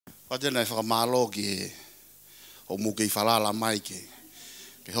Tēnei whakamālo ki he o muki whalala mai ke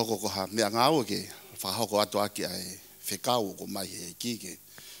hoko ko ha mea ngāua ke whahoko atu aki ai Faifekau ko mai he ki ke.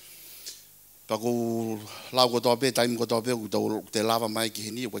 Pako lau ko tō pē, taimi ko tō pē, ko te lava mai ki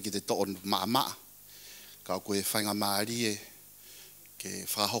he ni, ko ki te to'on maa. Ka koe whainga maari e ke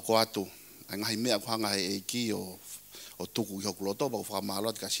whahoko atu. Ai ngahi mea ko hanga he ki o tuku i hoku loto, pako whakamālo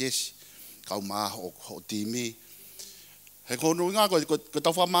ati ka siesi. Kau maa o timi. He kono ngā ko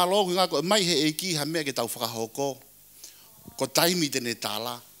tau whamalo, ngā ko mai he eki ha mea ke tau whakahoko. Ko taimi tene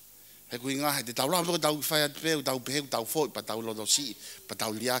tāla. He kui ngā he te tau rau, tau whai atu pēu, tau peheku, tau fōi, pa tau lodo si, pa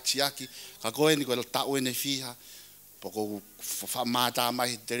tau liaksi aki. Ka koe ni koe tau ene whiha. Pako whamātā mai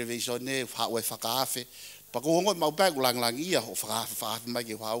he television ne, haue whakaafe. Pako hongo mau pēku lang ia, ho whakaafe mai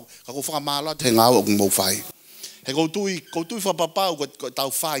ke whau. Ka ko whakamalo atu he ngā o kumau whai. He koutui whapapau ko tau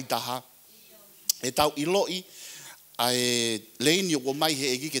whai taha. He tau iloi. Ai leini o mai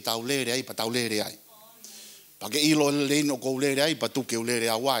he eki ke tau lere ai pa tau lere ai. Pa ke ilo leini o kou lere ai pa tuke o lere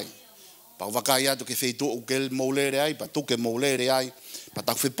awai. Pa wakai atu ke Fetu'u ke mou lere ai pa tuke mou lere ai. Pa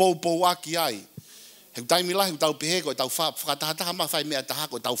tau whepou aki ai. Heu taimi lahi tau pehe ko tau whakatahataha ma whai mea taha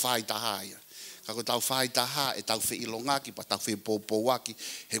ko tau whai taha ai. Ka ko tau whai taha e tau whe ilongaki pa tau whepou aki.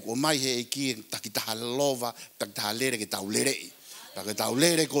 He ko mai he eki taki taha lova, taki taha lere ke tau lere i. Pa ke tau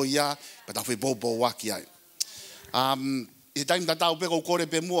lere ko ia pa tau whepou aki ai. E taim ta tau peko kore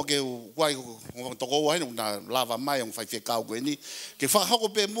pe mua ke wai toko wai na lava mai on Faifekau ko ni ke whahoko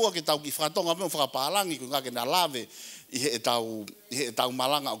pe mua ke tau ki whatonga me whakapalangi ko ngā ke na lave i he tau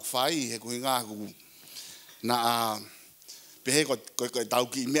malanga o whai he ko ngā ku na pehe ko tau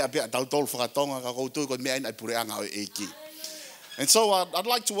ki mea pea tau tolu whakatonga ka koutu ko mea ina pure anga o eki. And so I'd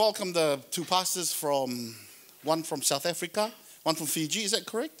like to welcome the two pastors one from South Africa, one from Fiji, is that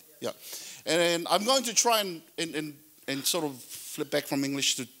correct? Yeah. And I'm going to try and sort of flip back from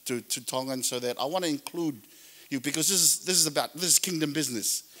English to Tongan so that I want to include you because this is kingdom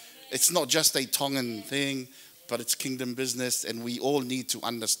business. It's not just a Tongan thing, but it's kingdom business, and we all need to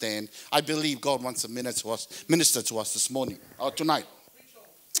understand. I believe God wants to minister to us this morning or tonight.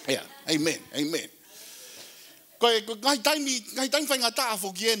 Yeah, amen, amen. Ngai taimi whainga taa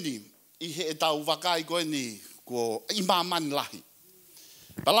whokieni I he tau wakai koe ni ko imaman lahi.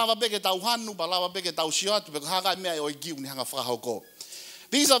 Palawa beke tau hanu, palawa beke tau siatu, beke hagai mea o igiu ni hanga whakahoko.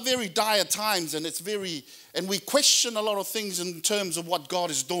 These are very dire times, and we question a lot of things in terms of what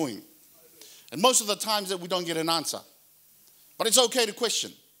God is doing. And most of the times that we don't get an answer. But it's okay to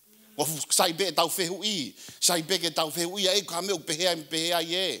question. Sai beke tau fehu'i, sai beke tau fehu'i, e ka meo pehea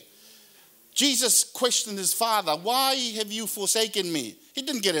ye. Jesus questioned his father, why have you forsaken me? He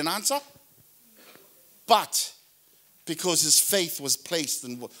didn't get an answer. But because his faith was placed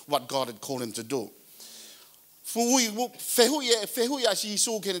in what God had called him to do. Fehui a si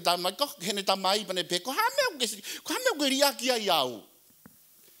isu kene tamai, kene tamai pane pe, ko hameo ke riaki ai au.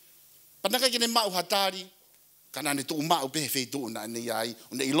 Panaka kene mau hatari, kana ne tu mau pe Fetu'u na ne ai,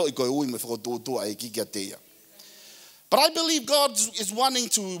 ne iloi koe ui me whakotua e kikia teia. But I believe God is wanting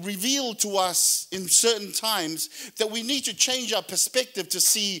to reveal to us in certain times that we need to change our perspective to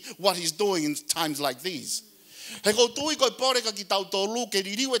see what he's doing in times like these. He ko tui koe poreka ki tau tolu, ke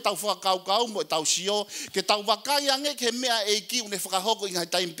ririu e tau whakaukau mo e tau sio, ke tau wakai ange ke mea e ki une whakahoko i ngai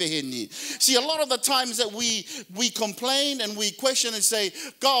taim peheni. See, a lot of the times that we complain and we question and say,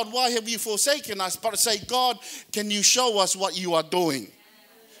 God, why have you forsaken us? But say, God, can you show us what you are doing?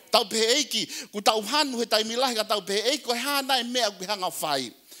 Tau peheiki, ku tau hanu he taimi lahi ka tau peheiki, ko hana e mea ku hanga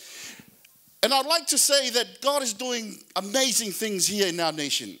whai. And I'd like to say that God is doing amazing things here in our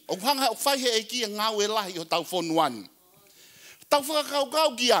nation. O hanga o whai he eki a ngau e lahi o tau whonuan. Tau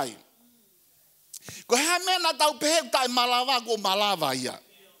whakakaukau ki ai. Ko hea mea na tau pehe tai malawa ko malawa ia.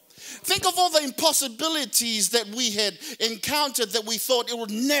 Think of all the impossibilities that we had encountered that we thought it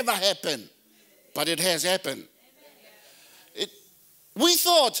would never happen. But it has happened. We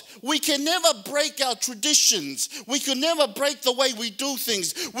thought we can never break our traditions. We could never break the way we do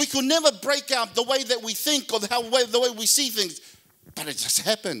things. We could never break out the way that we think or the way we see things. But it just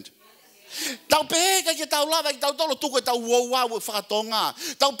happened. Tau peheka ke tau lava ke tau tolo tuku e tau wauau e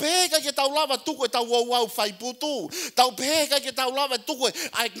whakatonga. Tau peheka ke tau lava tuku e tau wauau whaiputu. Tau peheka ke tau lava tuku e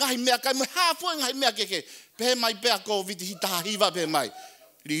ai ngahi mea kai mo hafua ngahi mea keke. Pehe mai pea ko viti hitaha hiva pehe mai.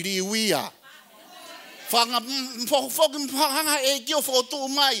 Riri uia. Whanga hanga e kio whakotu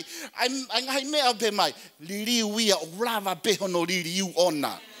mai, ai ngai mea pe mai, liri uia o rava peho no liri u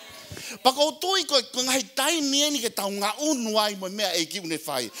ona. Pako tui ko ngai taimi eni ke tau ngā unu ai mo mea e kio ne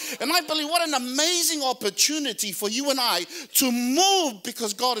whai. And I believe what an amazing opportunity for you and I to move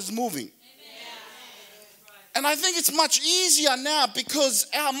because God is moving. And I think it's much easier now because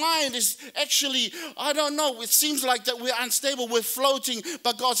our mind is actually, I don't know, it seems like that we're unstable, we're floating,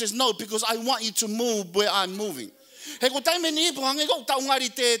 but God says, no, because I want you to move where I'm moving. He ko taime ni po hange ko tau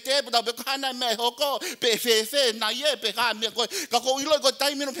ngari te pa be kana me hoko pe fe na ye pe ka me ko ka ko ilo ko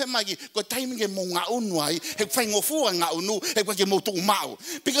taime no pe magi ko taime ge mo nga unu ai he faingo fu nga unu he ko ge mo tu mau,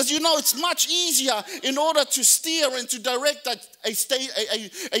 because you know it's much easier in order to steer and to direct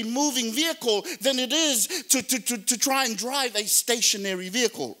a moving vehicle than it is to try and drive a stationary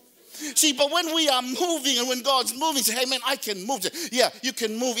vehicle. See, but when we are moving and when God's moving, say, hey man, I can move. Yeah, you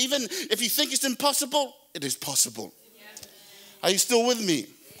can move. Even if you think it's impossible, it is possible. Are you still with me?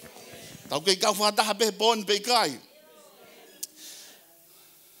 Okay, go for that be born be guy.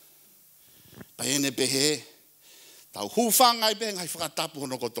 Paene behe. Tau hufang ai be ngai whakatapu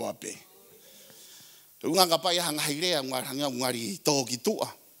no ko toa pe. Unga ka pai hanga hirea ngari to ki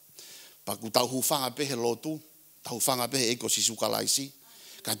tua. Pa ku tau hufanga be he lotu. Tau hufanga be eko sisuka laisi.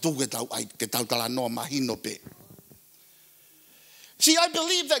 Ka tu ke tau tala no mahino pe. See, I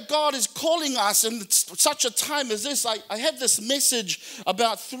believe that God is calling us in such a time as this. I had this message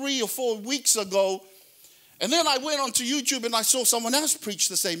about 3 or 4 weeks ago, and then I went onto YouTube and I saw someone else preach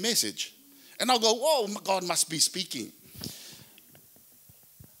the same message. And I'll go, oh, God must be speaking.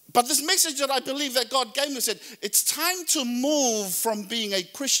 But this message that I believe that God gave me said, it's time to move from being a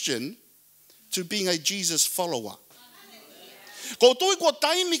Christian to being a Jesus follower. Ko tui ko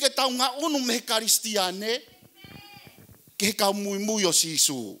taimi ke tau ngā unu me karistiane, ke ka mui o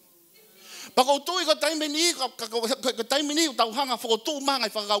sisu. Pa ko tui ko taimi ni, ko taimi ni tau hanga whakotū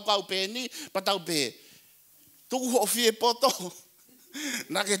mangai whakakau pe ni, pa tau pe, tuku ho fie poto,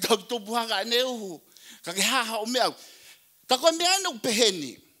 na ke tau tupu hanga ne uhu, ka ke haha o mea. Ka koe mea nu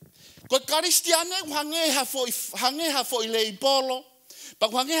peheni, ko karistiane hangeha fo i lei polo, pa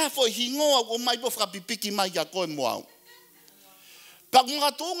hangeha fo i hingoa o mai po whakapipiki mai kia koe moau. Pa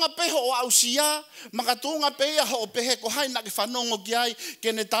mga tuunga peho o ausia, mga tuunga peha ho pehe ko hai na ke whanongo ki ai,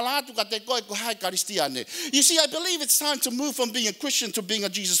 ke ne talatu ka te koe ko hai karistiane. You see, I believe it's time to move from being a Christian to being a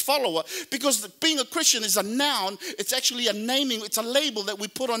Jesus follower, because being a Christian is a noun, it's actually a naming, it's a label that we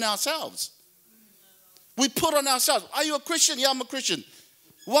put on ourselves. We put on ourselves. Are you a Christian? Yeah, I'm a Christian.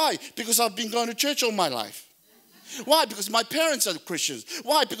 Why? Because I've been going to church all my life. Why? Because my parents are Christians.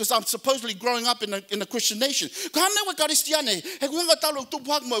 Why? Because I'm supposedly growing up in a Christian nation. Ko hane wa karistiane, he kuinga talo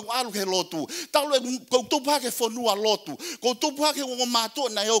tupuhak mo alu ke lotu. Talo ko tupuhak e fonua lotu. Ko tupuhak e wo mato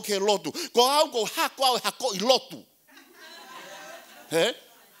na yo ke lotu. Ko au ko hako au hako I lotu. Hey?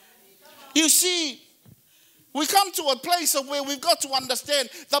 You see, we come to a place of where we've got to understand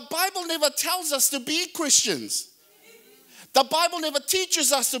the Bible never tells us to be Christians. The Bible never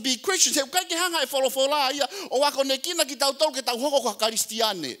teaches us to be Christians. I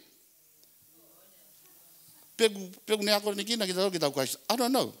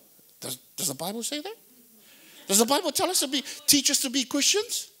don't know. Does the Bible say that? Does the Bible tell us teach us to be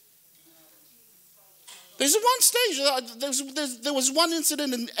Christians? There's one stage. There was one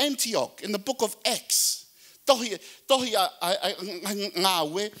incident in Antioch in the book of Acts.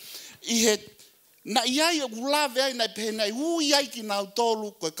 Na iai o gulave ai na pena ui ai ki nau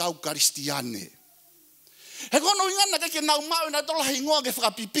tolu ko kau karistiane. He kono ingana ke nau mau na tola hingoa ke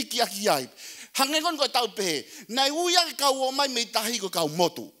whakapipiki aki ai. Hange kon ko tau pehe. Na ui ai kau o mai me tahi ko kau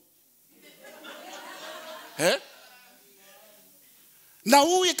motu. He? Na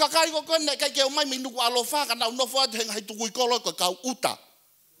ui kakai ko kone kai ke o mai me nuku alofa ka nau nofo atu hengai tukui kolo ko kau uta.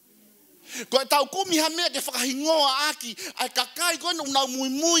 Ko tau kumi hamea ke whakahingoa aki, ai kakai koe nau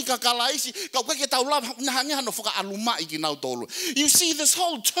mui kakalaisi, kau ke tau lava na hangeha no whakaalumai ki nau tolu. You see, this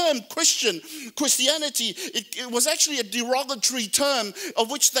whole term Christianity, it was actually a derogatory term of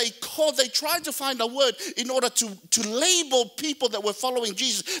which they tried to find a word in order to label people that were following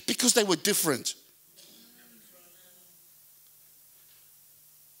Jesus because they were different.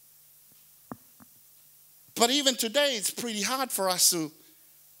 But even today, it's pretty hard for us to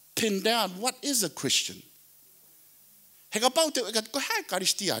pin down what is a Christian. He ka pau te ko hai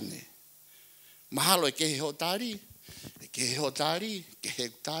karistiane. Mahalo e kehe ho tari, e kehe ho tari,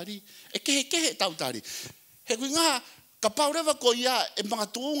 kehe tari, e kehe tau tari. He kui ngā ka pau rewa ko ia e mga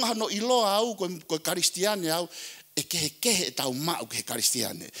tuunga no iloa au ko karistiane au e kehe tau mau ke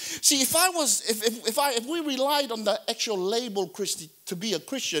karistiane. See, if we relied on the actual label to be a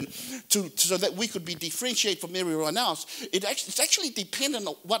Christian so that we could be differentiated from everyone else, it's actually dependent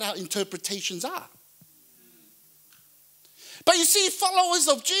on what our interpretations are. But you see, followers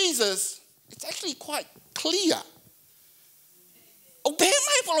of Jesus, it's actually quite clear. O pehe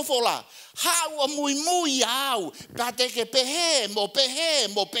mai wholofola. Hau a mui au. Pateke pehe, mo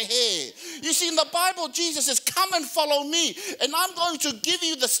pehe, mo pehe. You see, in the Bible, Jesus says, come and follow me. And I'm going to give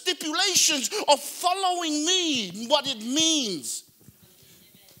you the stipulations of following me, what it means.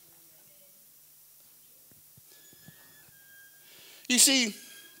 You see,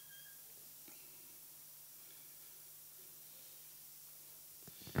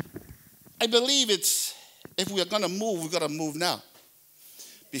 I believe it's, if we are going to move, we've got to move now.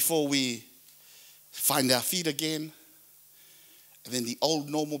 Before we find our feet again. And then the old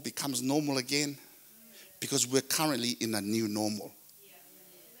normal becomes normal again. Because we're currently in a new normal.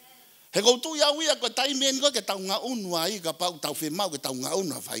 He ko tu ya wia ko tai men ko ke tau nga unua I ka pau tau fe mau ke tau nga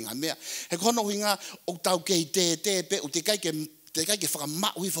unua fai nga mea. He kono hinga o tau ke te pe o te kai ke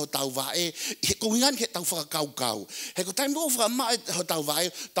whaka ui fo tau vae. He ko hingan ke tau whaka kau. He ko taim o whaka ho tau vae.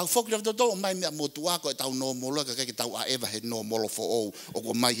 Tau whoki rafto tō o mai mea motua ko e tau no molo ka ke tau aewa he no molo fo o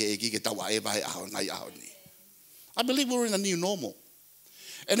ko mai he eki ke tau aewa he aho ngai aho ni. I believe we're in a new normal.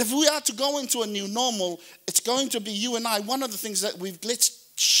 And if we are to go into a new normal, it's going to be you and I. One of the things that let's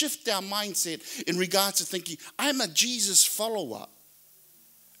shift our mindset in regards to thinking, I'm a Jesus follower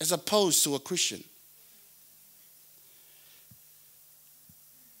as opposed to a Christian.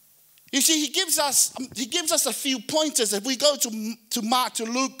 You see, he gives us a few pointers. If we go to Mark, to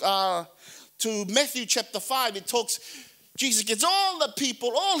Luke, to Matthew chapter 5, it talks, Jesus gets all the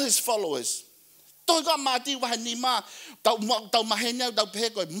people, all his followers. Toi ka mati wa ni ma tau mahenya tau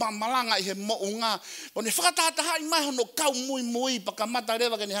peko malanga I he mo unga. Pone whakatataha I mai hono kau mui pa ka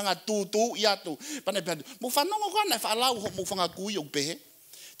matarewa ka ni hanga tu I atu. Pane pe mo whanongo ka na whalau mo whangakui o pehe.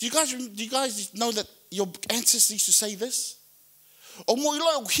 Do you guys know that your ancestors used to say this? O mo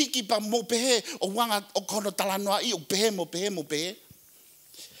ilo o hiki pa mo pehe o wanga o kono talanoa I o pehe mo pehe.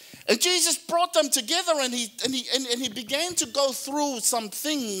 And Jesus brought them together and he began to go through some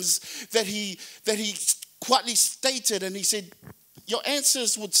things that he quietly stated, and he said, your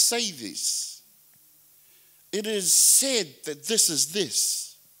ancestors would say this. It is said that this is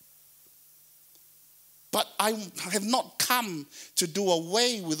this. But I have not come to do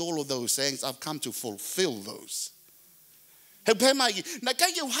away with all of those things. I've come to fulfill those. He pe mai na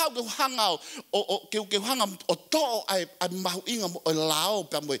kai ke hau ke hanga ke hanga o to ai mahu inga o lao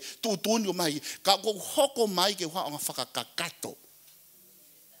pe mo tu tunu mai ka ko hoko mai ke hanga whakakakato.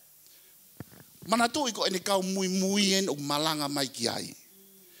 Mana tu I ko ene kau mui en o malanga mai ki ai.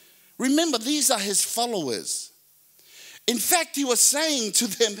 Remember, these are his followers. In fact, he was saying to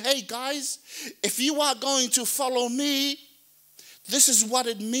them, hey guys, if you are going to follow me, this is what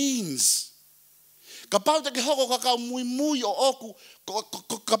it means. Ka pau te ke hoko ka kau mui o oku,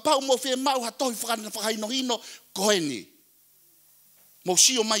 ka pau mo whea mau hatohi whakainohino koeni. Mo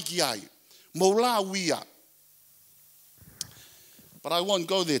shio mai ki ai. Mo la wia. But I won't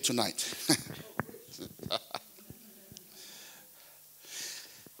go there tonight.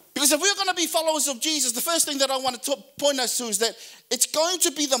 Because if we're going to be followers of Jesus, the first thing that I want to point us to is that it's going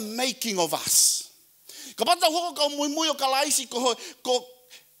to be the making of us. Ka pau te hoko ka mui o kalaisi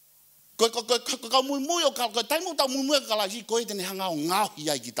Ka mui o ka taimu tau mui o ka laisi ko e tene hanga o ngāhi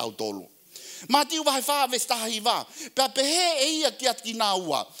ai ki tau tolu. Mā tiu wahe whāwestahi wā. Pea pehe e ia ki atki nā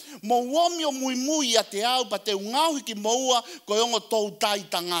ua. Mo womi o mui a te au pa te ngāhi ki moua ko e ongo tau tai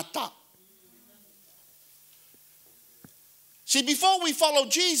tangata. See, before we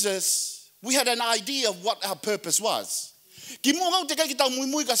followed Jesus, we had an idea of what our purpose was. Ki mua te kai ki tau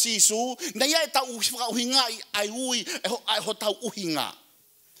mui ka sisu, na ia e tau uhinga ai ui e ho tau uhinga.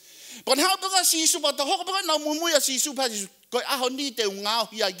 But how bega sisu but the hoko bega na mumuya sisu pa sisu ko aho ni te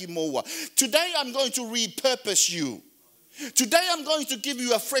ngāhi ai ki moua. Today I'm going to repurpose you. Today I'm going to give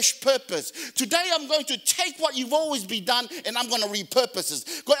you a fresh purpose. Today I'm going to take what you've always been done and I'm going to repurpose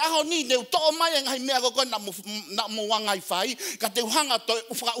it. Ko aho ni te to mai ngai mea ko na mo wangai fai ka te hanga to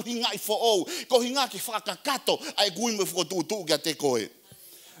whaka uhinga I fo o ko hinga ki whakakato ai gui mo whako tu kia te koe.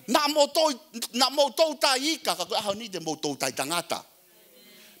 Na mo tau tai ika ka ko aho ni te mo tau tai tangata.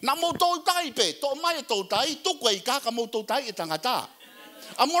 Na mo tau tai pe, to mai tau tai, to koe I ka mo tau tai e tangata.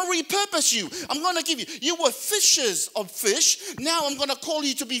 I'm going to repurpose you. I'm going to give you. You were fishers of fish. Now I'm going to call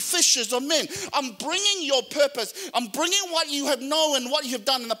you to be fishers of men. I'm bringing your purpose. I'm bringing what you have known and what you have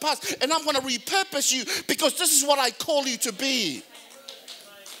done in the past. And I'm going to repurpose you because this is what I call you to be.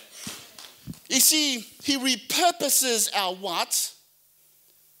 You see, he repurposes our what.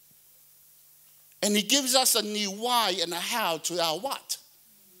 And he gives us a new why and a how to our what.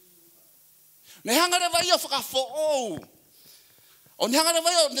 Ne hanga re vai o whakafo o ne hanga re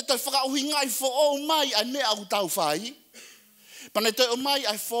vai o ne toi whakauhinga I fo o mai a mea au tau whai. Pane toi o mai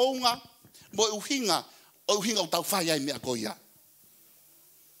ai whaunga mo uhinga o uhinga o tau whai ai mea koia.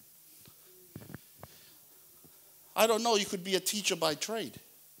 I don't know, you could be a teacher by trade.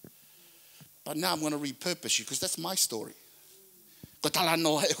 But now I'm going to repurpose you because that's my story. Ko tala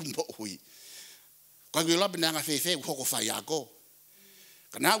no he mo hui. Ko ngi labi nga Faifekau ko Faifekau.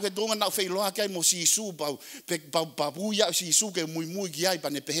 Kana ke donga na fe loa kai mo sisu ba ba buya sisu ke mui ki ai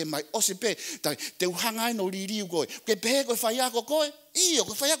bane pe mai o se pe te hanga no liri go ke pe ko Faifekau ko io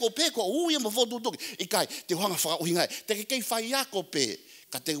ko Faifekau pe ko u mo fo tu i kai te hanga fa u hinga te ke Faifekau pe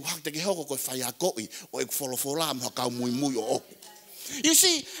ka te hak te ke ho ko Faifekau i o e folo la mo ka mui o. You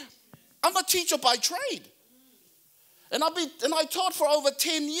see, I'm a teacher by trade. And I taught for over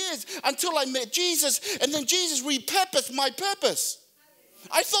 10 years until I met Jesus, and then Jesus repurposed my purpose.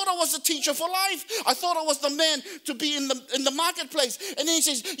 I thought I was a teacher for life. I thought I was the man to be in the marketplace. And then he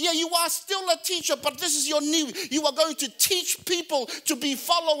says, yeah, you are still a teacher, but this is your new. You are going to teach people to be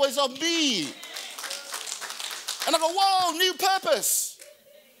followers of me. And I go, whoa, new purpose.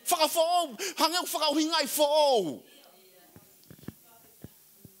 Whakawhao, hangau whakauhingai whao.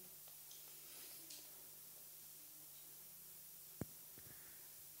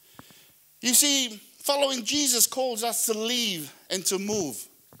 You see, following Jesus calls us to leave and to move.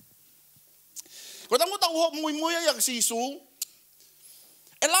 Hey,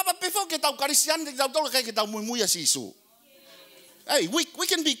 we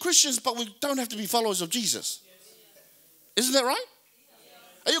can be Christians, but we don't have to be followers of Jesus. Isn't that right?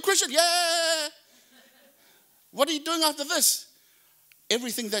 Are you a Christian? Yeah. What are you doing after this?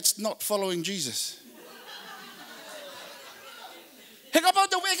 Everything that's not following Jesus. He ka pau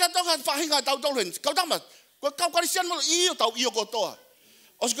te weka toka whahinga tau taulen. Kau tama, kau karisian mo iyo tau iyo kotoa.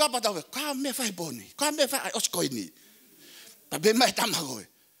 Os ka pa tau, ka me whai boni, ka me whai os koi ni. Pa be mai tama koe.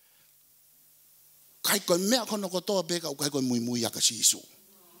 Kai koe mea kono kotoa beka o kai koe mui aka si isu.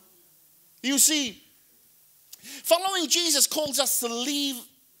 You see, following Jesus calls us to leave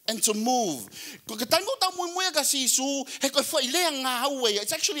and to move. It's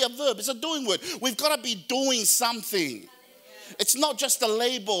actually a verb, it's a doing word. We've got to be doing something. It's not just a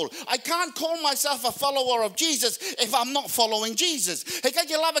label. I can't call myself a follower of Jesus if I'm not following Jesus. It's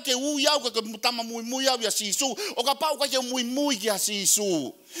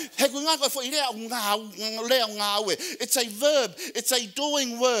a verb. It's a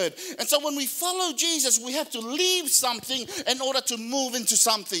doing word. And so when we follow Jesus, we have to leave something in order to move into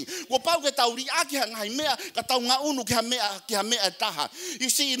something. You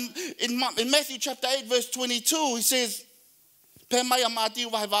see, in Matthew chapter 8, verse 22, he says,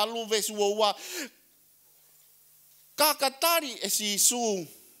 kakatari e si su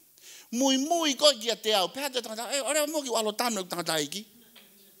mui ko kia te au pe te tata e ora mo ki walo tano tata iki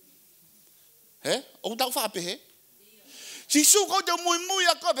he o tau fa pe he si su ko te mui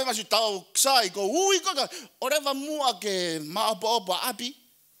a ko pe ma si tau sai ko ui ko ora va mua ke ma opo api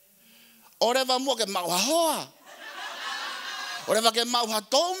ora va mua ke ma hoa ora va ke ma ha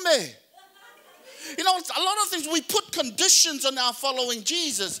tome. You know, a lot of things, we put conditions on our following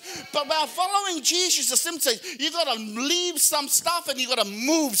Jesus. But by following Jesus, the simple says, you got to leave some stuff and you got to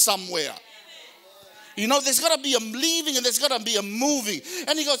move somewhere. You know, there's got to be a leaving and there's got to be a moving.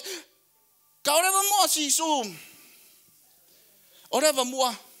 And he goes, "Kaoreva mua sisu. Oreva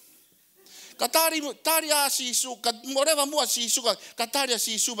mua. Katari taria sisu. Oreva mua sisu. Kataria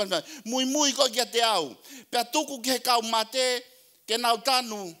sisu. Mui ko kia te au. Pea tuku ke kau mate. Ke nau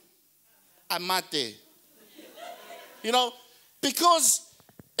tanu. Amate. You know, because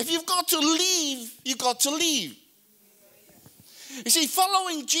if you've got to leave, you've got to leave. You see,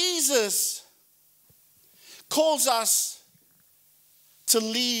 following Jesus calls us to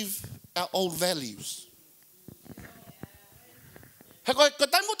leave our old values. He koe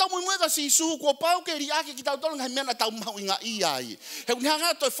taimu tau mui ka si su ko pau ke riake ki tau tolong he mena tau mahu inga ia. He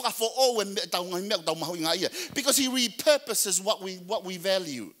unhanga toi whakafo o e tau mea tau mahu inga ia. Because he repurposes what we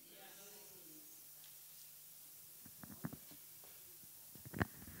value.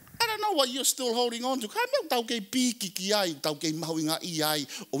 I don't know what you're still holding on to. Ka mea tau kei piki ki ai, tau kei mahu inga ai,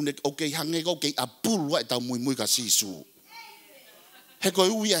 o kei hange ko kei apulu wa tau mui ka sisu. He koe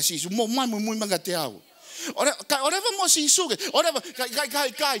ui a sisu, mo mai mui manga te au. Oreva mo sisu ke, oreva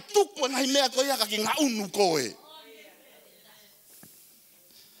kai tuku ngai mea ko ia ka ki nga unu koe.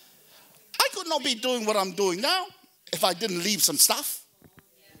 I could not be doing what I'm doing now if I didn't leave some stuff.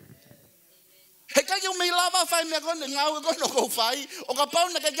 He kai o me lava fai me ko ngau ko no ko fai o ka pau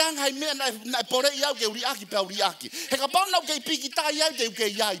na ka gang hai me na pore ia ke uri aki pe uri aki he ka pau na ke piki tai ia te ke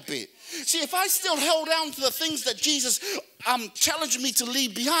ia pe. See, if I still held on to the things that Jesus challenged me to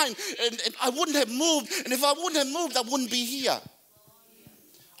leave behind, and I wouldn't have moved, and if I wouldn't have moved, I wouldn't be here.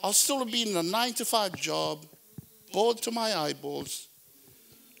 I'll still be in a 9-to-5 job, bored to my eyeballs,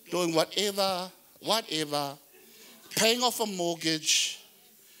 doing whatever, paying off a mortgage,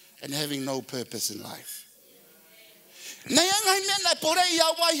 and having no purpose in life. Nai ngai mena pore ia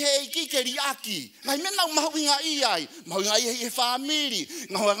wai he ki ke riaki. Ngai mena mahuinga i ai. Mahuinga i he family.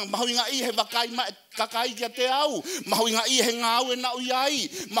 Mahuinga i he wakai ma kakai kia te au. Mahuinga i he ngau e nau iai.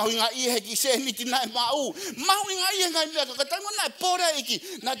 Mahuinga i he ki se miti na e mau. Mahuinga i he ngai mea kakatango nai pore iki.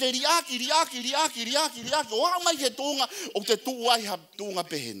 Na te riaki. Oha mai he tūnga o te tūai ha tūnga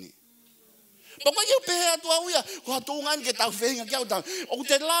peheni. Papa you pehe atua uia, ko hatunga ni ke tau whenga kia o tau. O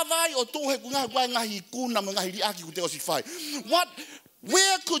te lawai o tōhe ku ngahi kuna mo ngahi riaki ku te osi whai.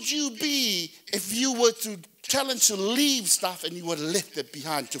 Where could you be if you were to challenge to leave stuff and you were left it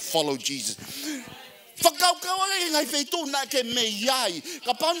behind to follow Jesus? Whakaukau e ngai whetū na ke me iai.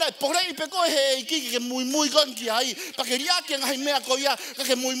 Ka pauna e porei pe koe he iki ke mui kon ki ai. Pa ke riaki ngai mea ko ia ka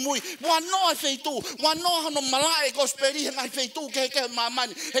ke mui. Wanoa e whetū. Wanoa hano malae ko speri ngai whetū ke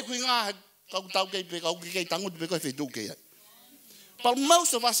mamani. He kui ngā but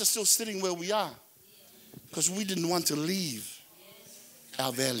most of us are still sitting where we are because we didn't want to leave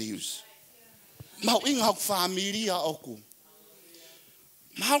our values. Mau inga hok familia oku.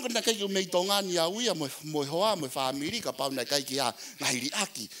 Mau kana kai me tonga ni auia mo hoa mo family ka pau na kai ki a ngai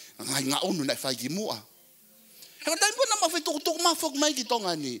riaki ngai nga onu na fai ki mua. Ka dai mo na ma fetu ma fok mai ki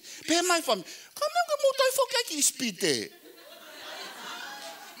tonga ni. Pe mai fam. Ka me mo tai fok ki spite.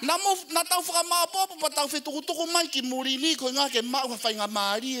 Na tau whakamāpopo pa tau whetukutuku mai ki murini ko ngā ke mau hawhainga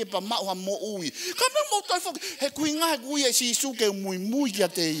maari e pa mau ha mo ui. Ka mea mo tai whak, he kui ngā he kui e sisu ke mui kia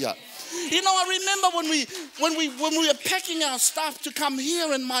te ia. You know, I remember when we were packing our stuff to come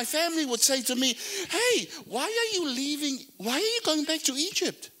here and my family would say to me, hey, why are you leaving? Why are you going back to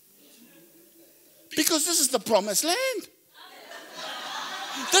Egypt? Because this is the promised land.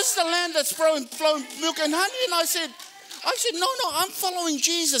 This is the land that's flowing milk and honey. And I said, no, I'm following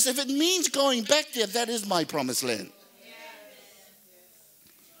Jesus. If it means going back there, that is my promised land.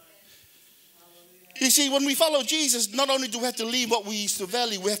 You see, when we follow Jesus, not only do we have to leave what we used to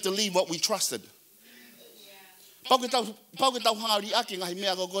value, we have to leave what we trusted.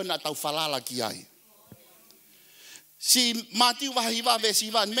 See,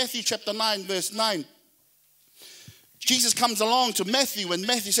 Matthew chapter 9, verse 9. Jesus comes along to Matthew, and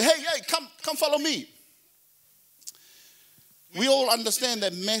Matthew says, hey, come follow me. We all understand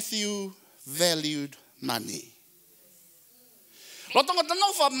that Matthew valued money. Lotonga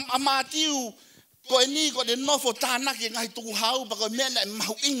tanofa Matthew ko eni ko de nofo tana ki ngai tu hau ba ko mena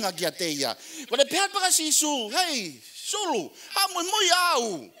mau inga kia te ia. Ko de pea pa si su, hey, sulu, ha mo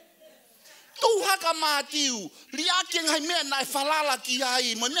au. Tu haka Matthew, liaki ngai mena e falala ki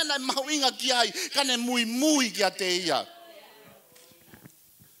ai, mo mena mau inga ki ai, kane mui kia te ia.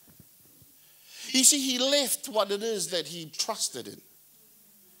 You see, he left what it is that he trusted in.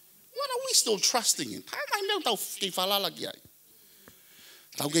 What are we still trusting in? Ai meu tau ki falala ki ai.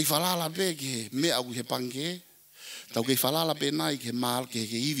 Tau ki falala pe ke mea au he pange. Tau ki falala pe nai ke mal ke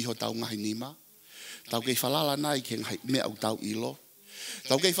iwi ho tau ngahi nima. Tau ki falala nai ke mea au tau ilo.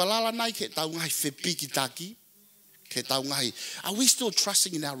 Tau ki falala nai ke tau ngahi whepiki taki. Are we still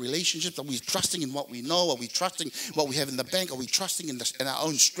trusting in our relationships? Are we trusting in what we know? Are we trusting what we have in the bank? Are we trusting in our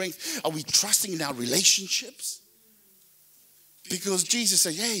own strength? Are we trusting in our relationships? Because Jesus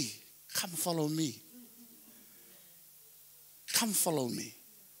said, hey, come follow me. Come follow me.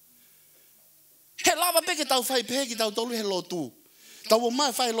 He lava peke tau whai peke tau tolu he lotu. Tau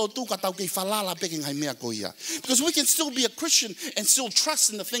mai whai lotu ka tau kei whalala peke ngai mea ko ia. Because we can still be a Christian and still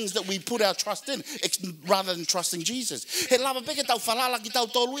trust in the things that we put our trust in rather than trusting Jesus. He lava peke tau whalala ki tau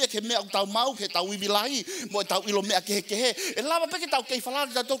tolu ia ke mea tau mau ke tau iwilahi mo tau ilo mea ke he. He lava peke tau kei whalala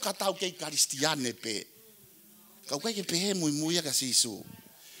ki tau ka tau kei karistiane pe. Kau kai ke pehe mui ia ka sisu.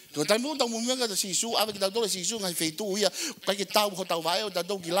 Ko tai mo tau mumia ka sisu ave ki tau tole sisu ngai Fetu'u ia kai ke tau ho tau vai o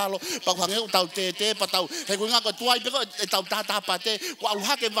tau ki lalo pa hangeu tau te pa tau he ko nga ko tuai pe ko tau tata pa te ko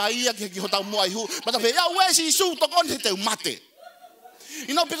aluha ke vai ia ke ho tau moai hu pa tau pe ya we sisu to kon te mate.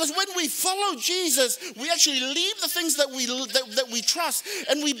 You know, because when we follow Jesus, we actually leave the things that we trust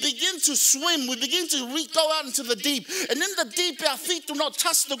and we begin to swim. We begin to go out into the deep. And in the deep, our feet do not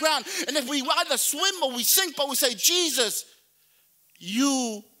touch the ground. And if we either swim or we sink, but we say, Jesus,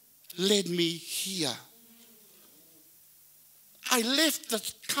 you led me here. I left the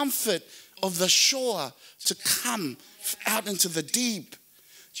comfort of the shore to come out into the deep.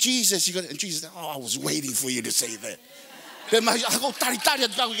 Jesus, and Jesus said, oh, I was waiting for you to say that. Sai,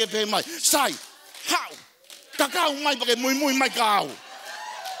 how? Kakao mai pake mui mai kau.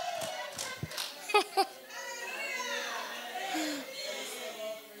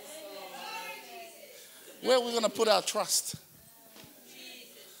 Where are we going to put our trust?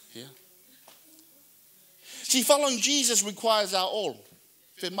 Yeah. See, following Jesus requires our all.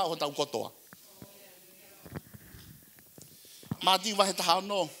 Whemau ho tau kotoa. Mati wahe taha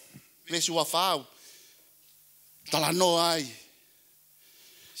no. Vesu wa whau. Tala no ai.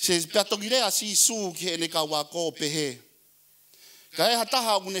 Says, pia tongi rea si su ki ene ka wako pehe. Ka e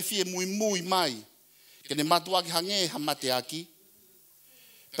hataha une fie mui mai. Ke ne matua ki hange ha mate aki.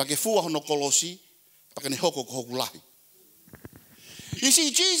 Pa ke fua hono kolosi. Pa ke ne hoko ko hoku lahi. You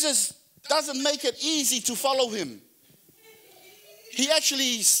see, Jesus doesn't make it easy to follow him. He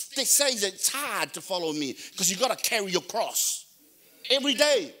actually says it's hard to follow me because you got to carry your cross every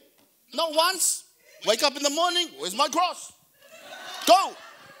day. Not once. Wake up in the morning. Where's my cross? Go.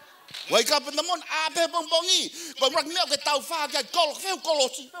 Wake up in the morning. Pe bongbongi. Ko rak meo ke tau fa ke kol feu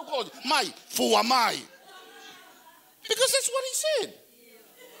kolosi. Mai fua mai. Because that's what he said.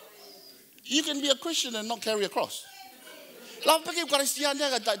 You can be a Christian and not carry a cross. La peke Kristian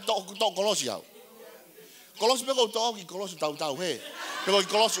dia ka do kolosi au. Kolosi pe ko to ki kolosi tau he. Pe ko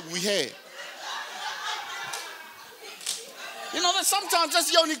kolosi we he. You know that sometimes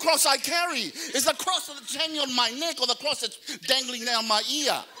that's the only cross I carry. It's the cross that's hanging on my neck or the cross that's dangling down my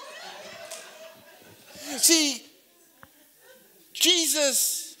ear. See,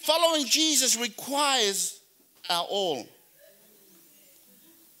 following Jesus requires our all.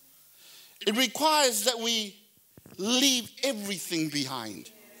 It requires that we leave everything behind.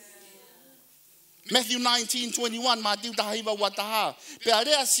 Matthew 19:21, Matiu tahiwa wataha. Pe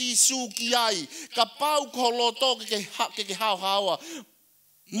area si su ki ai, ka pau koloto ke hau.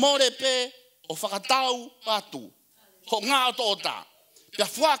 More pe o whakatau patu. Ho ngā tōta. Pe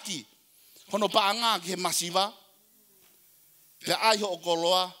whaki, hono paanga ki he masiva. Pe ai ho o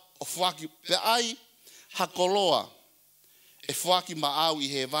koloa, o whaki. Pe ai ha koloa, e whaki maau I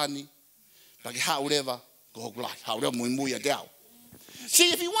he vani. Pe ke haurewa, ko hoku lai. Haurewa mui a te au.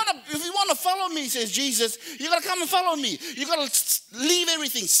 See, if you want to follow me, says Jesus, you got to come and follow me. You got to leave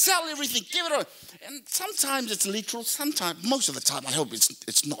everything, sell everything, give it away. And sometimes it's literal. Sometimes, most of the time, I hope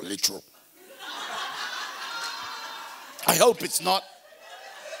it's not literal. I hope it's not.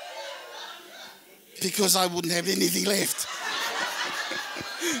 Because I wouldn't have anything left.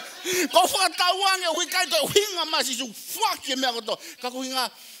 Ko whakatauanga, hui kai tau hinga masi su whaki mea koto. Ka ko hinga,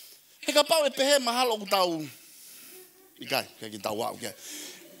 he ka pau e pehe mahalo ku tau. Ikai, ki tau wau kia.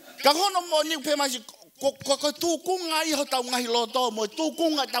 Ka kono mo niu pe masi, ko tūkunga I ho tau ngahi loto, mo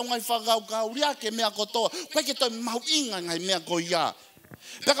tūkunga tau ngahi whakau ria ke mea kotoa. Koe ke toi mahu inga ngahi mea ko ia.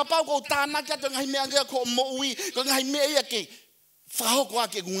 Pe ka pau ko tāna kia toi ngahi mea kia ko mo ui, ko ngahi mea ia ke whahoko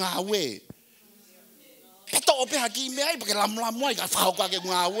ake ku ngā we. Pe to o peha ki mea I, pa ke lamu ai ka whahoko ake ku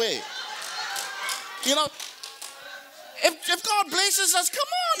ngā we. You know, if God blesses us, come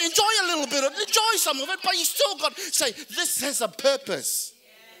on, enjoy a little bit of it, enjoy some of it, but you still got to say, this has a purpose.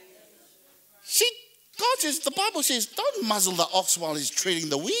 See, God says, the Bible says, don't muzzle the ox while he's treading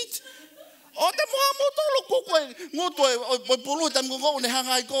the wheat. O te moha motolo ko koe, ngoto e pulu, tam ko ne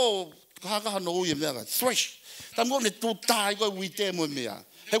hangai ko, haka no ui mea, thresh. Tam ko ne tutai ko wheat mo mea.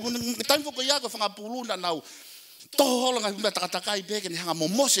 He ko tam ko ia ko whanga pulu na nau, toho nga mea takatakai peke ne hanga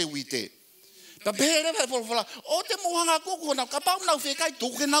momose wheat. Ka pere vai fola o te mohanga koko na ka pau nau whekai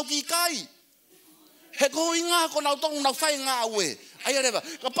tu ke nau ki kai. He ko inga ko nau tong nau whai ngā ue. Ai rewa,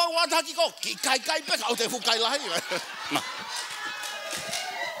 ka pau ataki ko ki kai peka o te fukai lahi.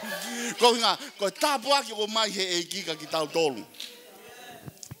 Ko inga, ko tāpu aki o mai he e kika ki tau tolu.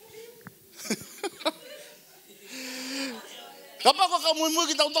 Ka pau ka mui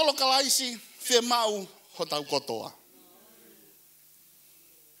ki tau tolo ka laisi, whe mau ho tau kotoa.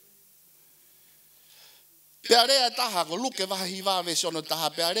 Pe area taha ko luke waha hiwa ve sono taha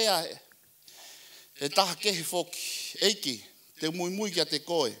pe area e taha kehi foki eiki te mui kia te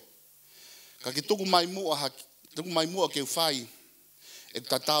koe ka ki tuku mai mua ke whai e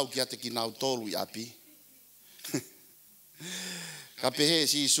tatau kia te ki nau tolu I api ka pehe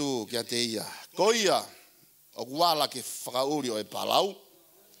si su kia te ia ko ia o kuala ke whakauri o e palau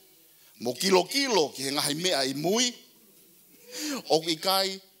mo kilo ki he ngahi mea I mui o ki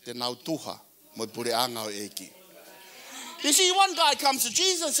kai te nau tuha. You see, one guy comes to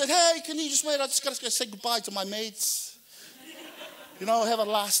Jesus and said, hey, can you just wait? I just got to say goodbye to my mates. You know, have a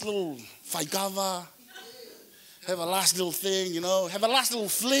last little faigava. Have a last little thing, you know. Have a last little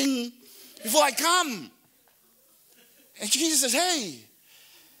fling before I come. And Jesus says, hey,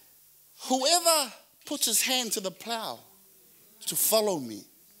 whoever puts his hand to the plow to follow me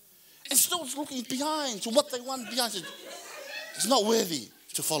and still looking behind to what they want behind, is not worthy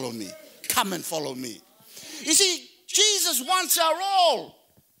to follow me. Come and follow me. You see, Jesus wants our all.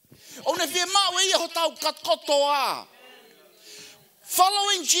 O ne whi mau ia ho tau katkotoa.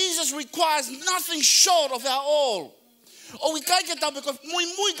 Following Jesus requires nothing short of our all. O we kai ke tau because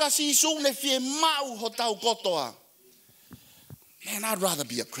mui ka si su ne fie mau ho tau kotoa. Man, I'd rather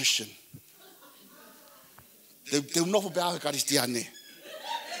be a Christian. Te unofo pe ahe karistiane.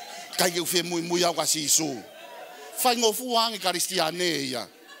 Kai ke fie mui au ka si su. Whai ngofu hangi karistiane ia.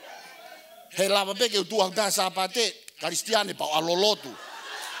 He lava peke u tuak da sa pate karistiane pau alolotu.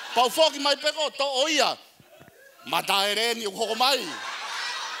 Pau foki mai peko to oia. Mataele ni u hoko mai.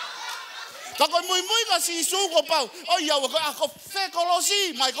 Tako mui ka si su ko pau. Oia ko fe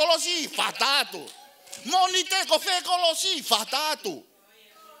kolosi, mai kolosi fatatu. Monite ko fe kolosi fatatu.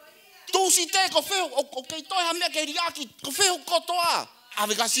 Tu si te ko fe o ke toi ha me ke riaki ko fe ko toa.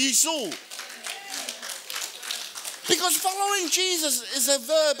 Ave ka si su. Because following Jesus is a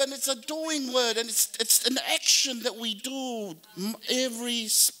verb and it's a doing word and it's an action that we do every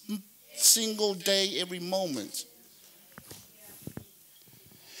single day, every moment.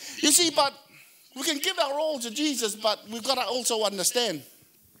 You see, but we can give our all to Jesus, but we've got to also understand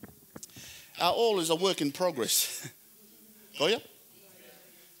our all is a work in progress. Oh yeah?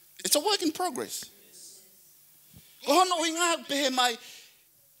 It's a work in progress. Ko hono inga pe mai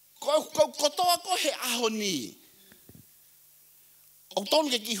ko toa ko he ahoni. O ton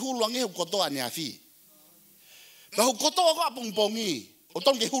ke ki huluang e kotoa ni afi. Ba ho kotoa ko apongpongi. O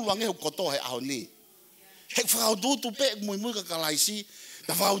ton ke huluang e kotoa he ahoni. He frau du tu pe mui ka kalaisi.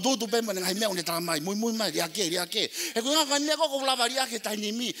 Da frau du tu pe man ngai me on tramai mui mai ya ke. He ko nga ne ko lavaria ke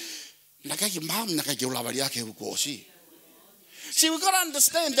tani mi. Na ka ki mam na ka ki lavaria ke ko si. See, we've got to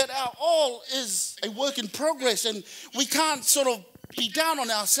understand that our all is a work in progress and we can't sort of be down on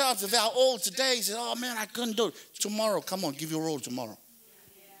ourselves if our all today says, oh man, I couldn't do it. Tomorrow, come on, give your all tomorrow.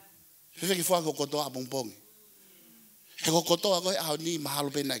 Fefeki fua ko kotoa bongbong. He ko kotoa ko au ni mahalo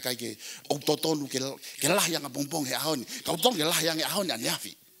pe na kai ke o totonu ke lahia nga bongbong he au ni. Ka totonu ke lahia nga au ni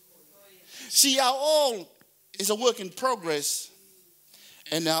aniafi. See, our all is a work in progress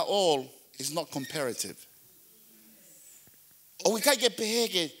and our all is not comparative. O we kai ke pehe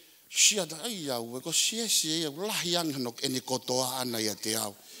ke shia da ai au ko shia lahia nga no ene kotoa ana ia te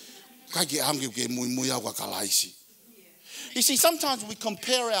au. Kai ke angi ke mui au ka kalaisi. You see, sometimes we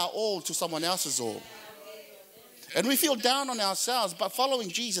compare our all to someone else's all. And we feel down on ourselves, but following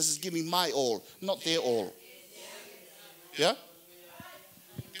Jesus is giving my all, not their all. Yeah?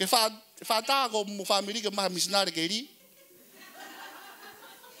 If I go mo family ke ma missionary ke ri.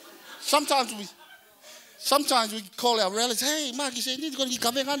 Sometimes we call our relatives, hey, ma ki se ni ko ki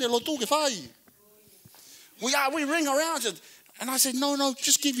ka venga le lotu ke fai. We ring around it. And I said, no,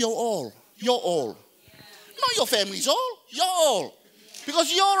 just give your all. Your all. Not your family's all. Your all.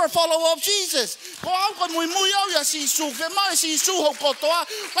 Because you're a follower of Jesus. Ko au ko mui au ya si su fe mai si su ho kotoa.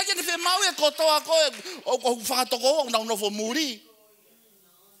 Ka ke fe mau e kotoa ko o fa to ko na no fo muri.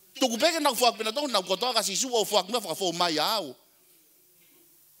 Tu ku peke na fo pena to na kotoa ka si su o fo na fo mai au.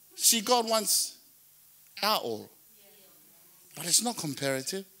 See, God wants our all. But it's not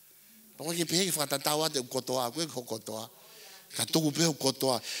comparative. But when you pay for the tower, the kotoa, we go kotoa. Katuku pe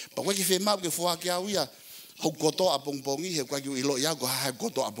kotoa. But when you fe mau ke fo a kia uia. We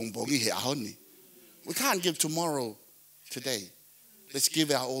can't give tomorrow today. Let's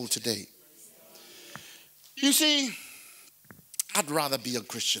give our all today. You see, I'd rather be a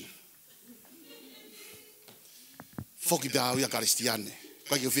Christian.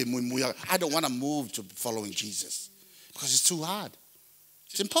 I don't want to move to following Jesus because it's too hard.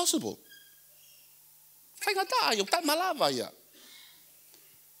 It's impossible. I'm going to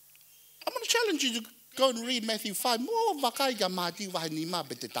challenge you to go and read Matthew 5. Mo vakai ga mati wa ni ma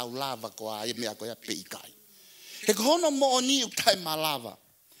bete tau lava ko ai me ko ya peikai. He kono mo oni utai malava.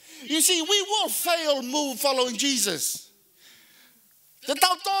 You see, we will fail move following Jesus. The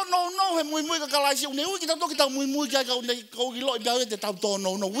tau to no he mui ka kalaisi o ne u ki tau ki tau mui ka ka ne ko ki lo ba te tau to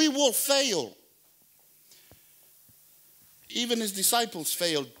no. We will fail. Even his disciples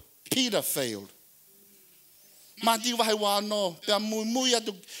failed. Peter failed. Mati wa wa no pe mui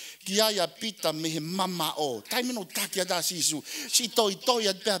atu Kiaya pita me mama o. Taimino takia da sisu. Si toi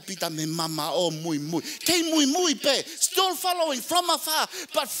pe pita me mama o mui. Te mui pe. Still following from afar,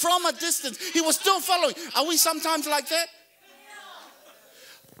 but from a distance. He was still following. Are we sometimes like that?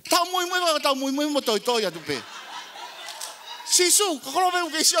 Tau mui mo toi tu pe. Sisu, kakolo me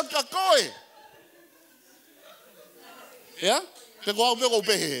ke siot ka koe. Yeah? Pe ko au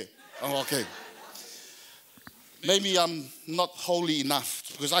pe he. Oh, okay. Maybe I'm not holy enough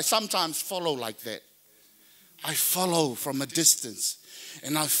because I sometimes follow like that. I follow from a distance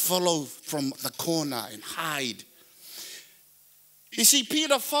and I follow from the corner and hide. You see,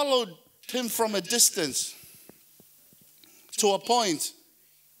 Peter followed him from a distance to a point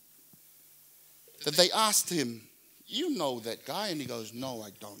that they asked him, you know that guy? And he goes, no, I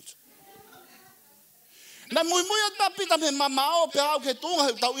don't. Na mui ta pita me mamao pe au ke tunga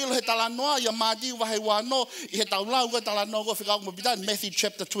he tau ilo he talanoa ia madi wa he wano I he tau lau ka talanoa ko whika mo pita in Matthew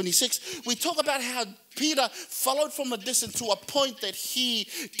chapter 26. We talk about how Peter followed from a distance to a point that he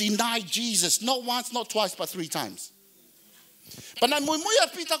denied Jesus not once, not twice, but 3 times. But na mui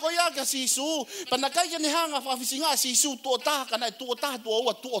pita ko ia ka sisu, but na kai ke ni hanga whafisinga sisu to taha ka nai to taha to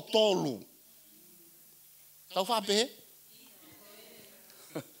ua to tolu. Tau whape?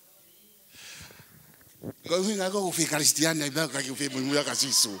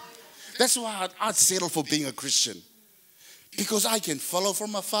 That's why I'd settle for being a Christian. Because I can follow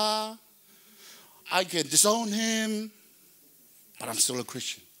from afar. I can disown him. But I'm still a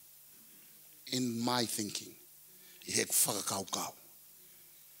Christian. In my thinking. See,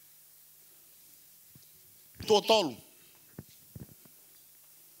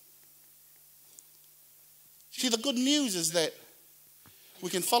 the good news is that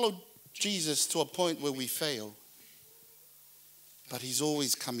we can follow Jesus to a point where we fail, but he's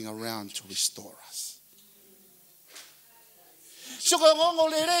always coming around to restore us. So ngongo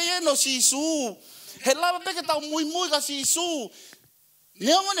le re no sisu, he lava peke tau mui ka sisu.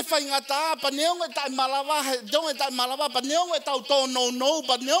 Neongo ne fai ngata, pa neongo e tai malawa, neongo e tai malawa, pa neongo e tau to no,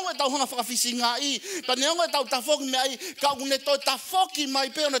 pa neongo e tau hanga whakafisinga I, pa neongo e tau tafoki me ai, ka une toi tafoki mai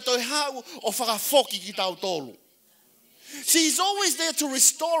pe one toi hau o whakafoki ki tau tolu. See, he's always there to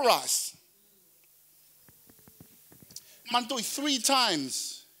restore us. Mantoi 3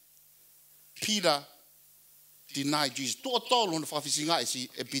 times Peter denied Jesus. To tolu no whafisinga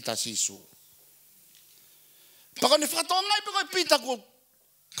e Peter sisu. Paka ne whatongai peko e Peter ko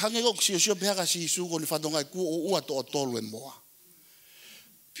kangego siosio pehaka sisu ko ne whatongai ku o ua to tolu e moa.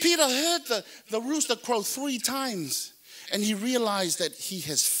 Peter heard the rooster crow 3 times and he realized that he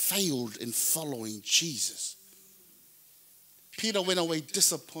has failed in following Jesus. Peter went away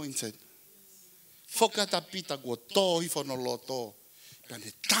disappointed. Fokata Peter go to hifono loto.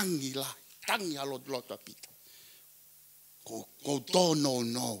 Kane tangi alo loto Peter. Go to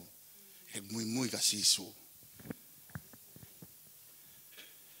no. He mui ka sisu.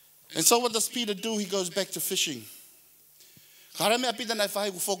 And so what does Peter do? He goes back to fishing. Karame Peter na fai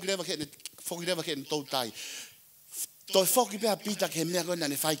go fokirewa ke ni toutai. He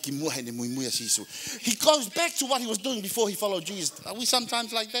goes back to what he was doing before he followed Jesus. Are we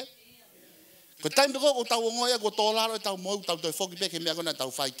sometimes like that? See,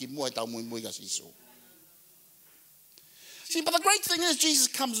 but the great thing is Jesus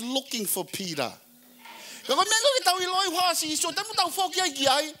comes looking for Peter.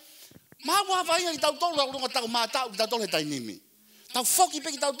 Tau foki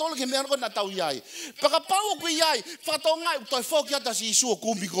pe tau tolo ke mea na tau iai. Paka pau ko iai, whatonga toi foki ata si Isu o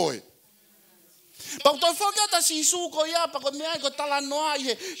kumbi koe. Pau toi foki ata si Isu ko ia, paka mea ko tala noa I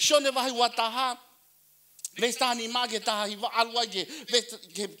he shone wahi wataha. Vesta ni ma ke taha hi alwa ke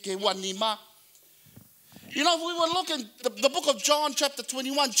wanima. You know, we were looking, the book of John chapter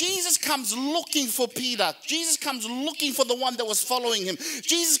 21, Jesus comes looking for Peter. Jesus comes looking for the one that was following him.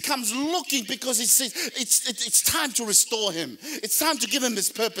 Jesus comes looking because it's time to restore him. It's time to give him his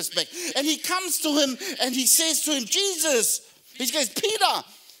purpose back. And he comes to him and he says to him, Jesus, he goes, Peter,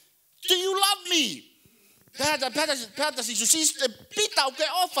 do you love me?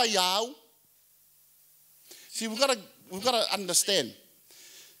 See, we've got to understand.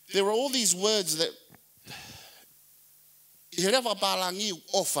 There are all these words that I rewa palangi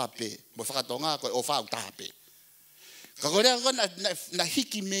ofa pe, mo whakatonga koe ofa utaha pe. Ka koe rea koe na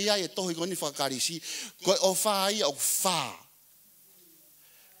hiki mea e tohi koe ni whakarisi, koe ofa ai au wha.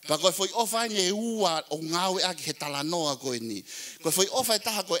 Pa koe foi ofa ni e ua o ngawe aki he talanoa koe ni. Koe foi ofa e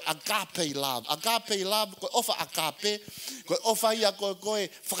taha koe agape love. Agape love, koe ofa agape, koe ofa ia koe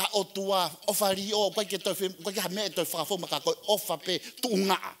whakaotua, ofa rio, koe ke hame e toi whakafoma ka koe ofa pe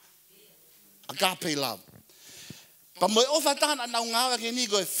tuunga. Agape love. Pa moe ofa tahan ana ungawa ke ni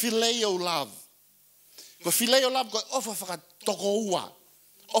koe phileo love. Koe phileo love koe ofa whakatoko ua.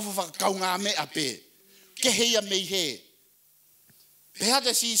 Ofa whakakaunga mea pe. Ke heia mei he. Pea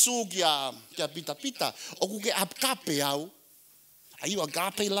te si su kia pita. Oku ke agape au. Are you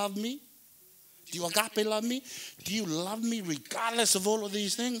agape love me? Do you agape love me? Do you love me regardless of all of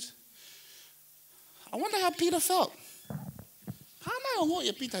these things? I wonder how Peter felt. Hana o ngoi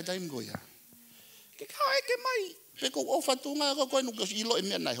e pita taim goia. Ke kao eke mai. Peko ofa tunga ko koe nuka ilo e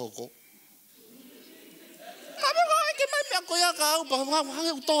mea nai hoko. Kabe ko eke mai mea koe a ka au pa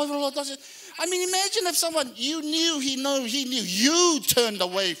hange utohi lo tose. I mean, imagine if someone you knew, he knew you turned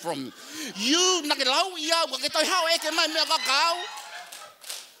away from you. Nakilau ia, wakita hao eke mai mea kakau.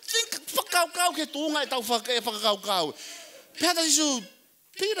 Think whakau ke tūnga e tau whakau. Pēta isu,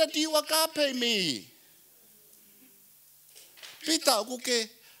 Peter, do you agape me? Peter, o ke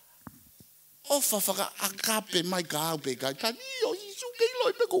ofa whaka agape mai ka au pe kai. Ka nio isu kei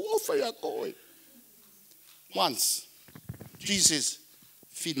loi pe ko ofa ia koe. Once, Jesus says,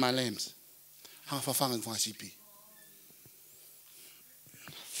 feed my lambs. Hanga whawhanga i whangasipi.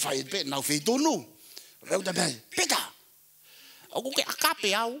 Whai e pe, nau whai tonu. Rau ta pēi, Peter, o ke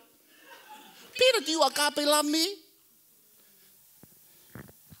agape au. Peter, do you agape love me?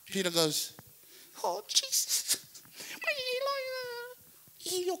 Peter goes, oh, Jesus.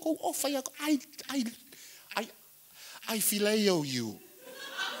 I phileo you.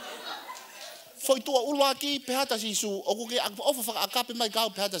 Foi tua ula ki pehata sisu o ku ke ofa whaka akape mai kau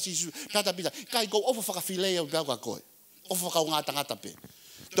pehata sisu pehata pita kai ko ofa whaka phileo pehau ka koe ofa whaka o ngā tangata pe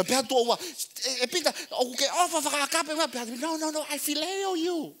to pehata tua ua e pita o ku ke ofa whaka akape mai pehata no I phileo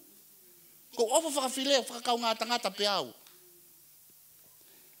you ko ofa whaka phileo whaka kau ngā tangata pehau.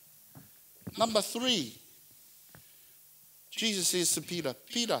 Number 3, Jesus says to Peter,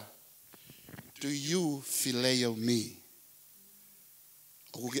 Peter, do you phileo me?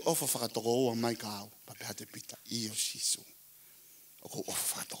 O ke ofa whakatoko oa mai ka au, pa pēha te pita, I o sisu. O ko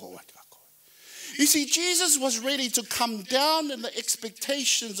ofa whakatoko oa te wako. You see, Jesus was ready to come down in the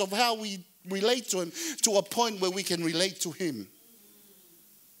expectations of how we relate to him to a point where we can relate to him.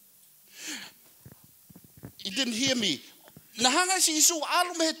 You didn't hear me. Nahanga si Isu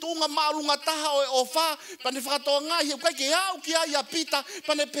alu me tunga maalunga taha o ofa pane whakatoa ngai kai ke au ki ai a pita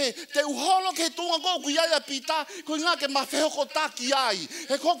pane pe te uholo ke tunga ko ki ai a pita ko ngā ke mawheho ko tā ki ai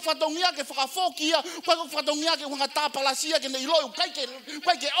he kok whatongia ke whakafokia kai kok whatongia ke wanga tā palasia ke nei loi kai ke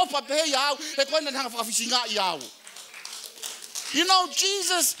ofa pe hei au he koe na hanga whakafisinga I au. You know,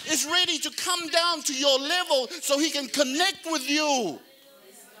 Jesus is ready to come down to your level so he can connect with you.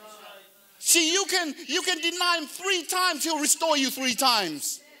 See, you can deny him 3 times, he'll restore you 3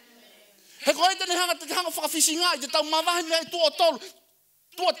 times. He koe tene hanga whakafisinga I te tau mawahi mea tua tolu.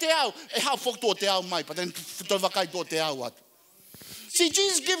 Tua te au. E hao whok tua te au mai, pa tene toi wakai tua te au atu. See,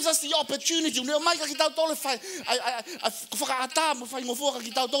 Jesus gives us the opportunity. Neo mai ka ki tau tole whai. Whakaata mo whai ngofoka ki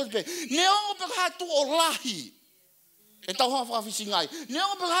tau tole pe. Neo pe ka tu o lahi. E tau hanga whakafisingai.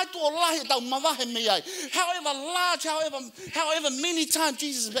 Neo pe ka tu o lahi e tau mawahi mea ai. However large, however many times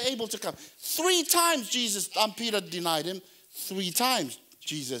Jesus has been able to come. 3 times Peter denied him. 3 times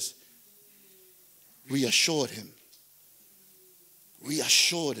Jesus reassured him.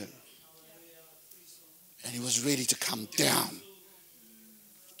 Reassured him. And he was ready to come down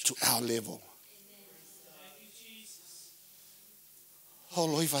to our level.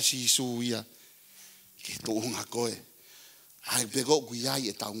 Holoi whasi Isu ia. Ke tohunga koe. Ai pego kuiai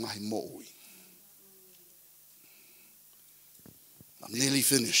e tau ngahi mo'ui. I'm nearly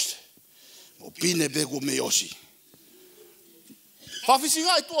finished. O pine pego me osi.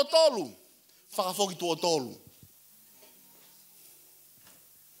 Whawhisinga I tua tolu. Whakafoki tua tolu.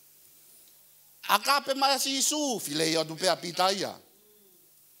 Akape mai si Isu, filei atu pea pitaia.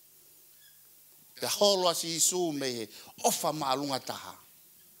 Pe holo a si Isu me he ofa maalunga taha.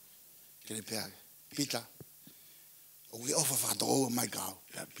 Kere pea, pita. O ke ofa whakatoko mai kau,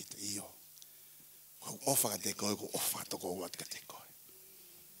 pea pita iyo. Ko ofa ka te koe, ko ofa whakatoko wat ka te koe.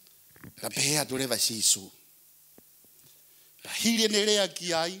 Ka pehea tu rewa si Isu. Ka hiri ne rea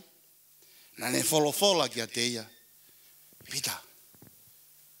ki ai, na ne wholofola ki a teia. Pita,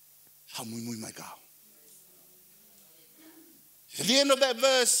 ha mui mai kau. At the end of that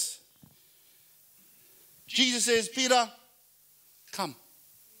verse, Jesus says, Peter, come,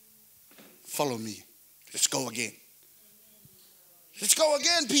 follow me. Let's go again. Let's go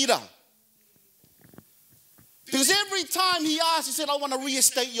again, Peter. Because every time he asked, he said, I want to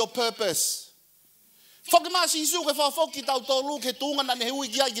reinstate your purpose. Whakama si Isu ke whawhok ki tau tolu, ke tunga na ne hui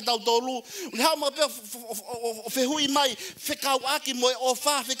ki ai ki tau tolu. Hau ma pia whehui mai, whekau aki mo e o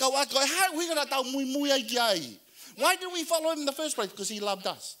wha, whekau aki. How we gonna tau mui ai ki ai? Why did we follow him in the first place? Because he loved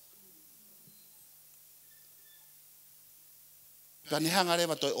us. Ka ne hanga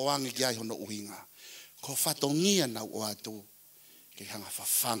rewa toi oangi ki ai hono uhinga. Ko whatongia na o atu. Ke hanga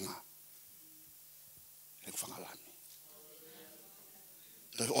whawhanga. Ke whangalani.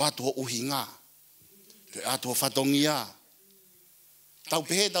 Toi o atu o uhinga. Toi atu o whatongia. Tau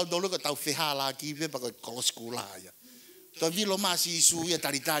pehe tau doluka tau whehala ki pe bako koloskula ia. Toi vilo masi Isu ia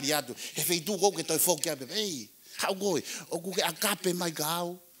taritari atu. He wheitu kou ke toi whokia pe. Ei, hau koe. O kuke akape mai ka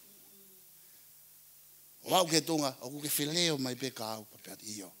au. O au ke tunga. O kuke whileo mai pe ka au. Papeat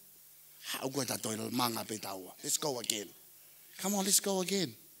iyo. Let's go again. Come on, let's go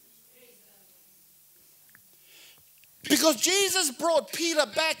again. Because Jesus brought Peter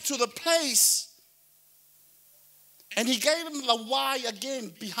back to the place. And he gave him the why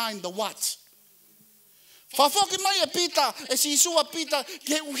again behind the what. Why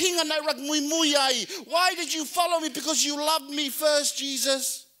did you follow me? Because you loved me first,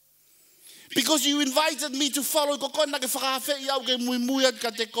 Jesus. Because you invited me to follow.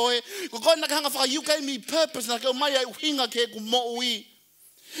 You gave me purpose.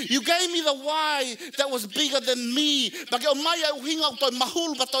 You gave me the why that was bigger than me.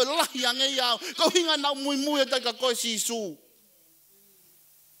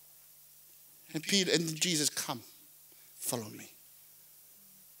 And Peter and Jesus, come, follow me.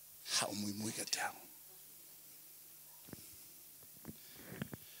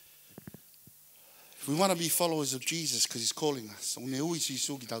 If we want to be followers of Jesus because he's calling us,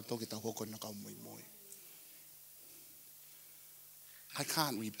 I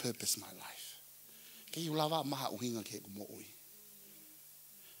can't repurpose my life.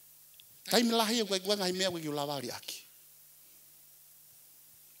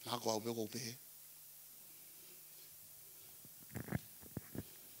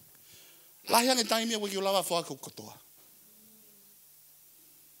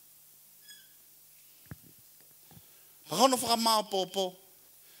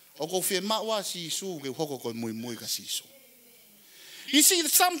 You see,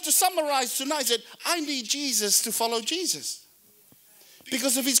 to summarize tonight, that I need Jesus to follow Jesus.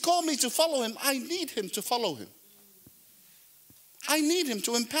 Because if he's called me to follow him, I need him to follow him. I need him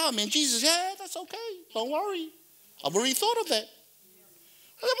to empower me. And Jesus, yeah, that's okay. Don't worry. I've already thought of that.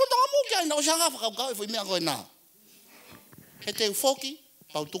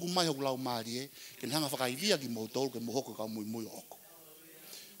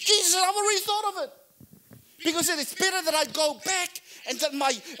 Jesus, I've already thought of it. Because it's better that I go back and that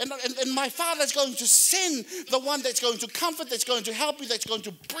my Father is going to send the one that's going to comfort, that's going to help you, that's going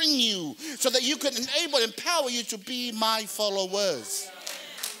to bring you so that you can empower you to be my followers.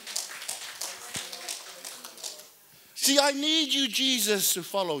 See, I need you, Jesus, to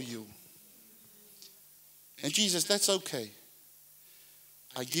follow you. And Jesus, that's okay.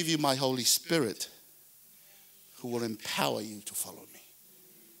 I give you my Holy Spirit who will empower you to follow me.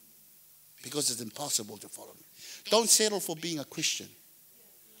 Because it's impossible to follow me. Don't settle for being a Christian.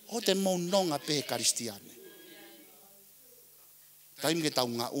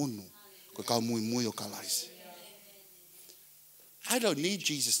 I don't need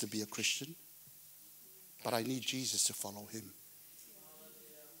Jesus to be a Christian, but I need Jesus to follow him.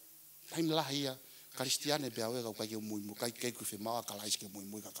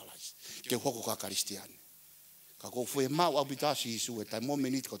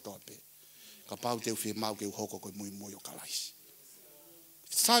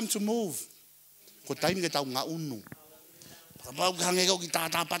 It's time to move. It's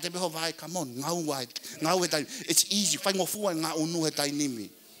easy.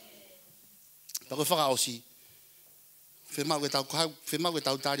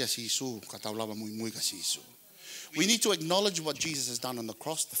 We need to acknowledge what Jesus has done on the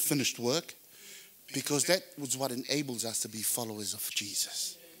cross, the finished work, because that was what enables us to be followers of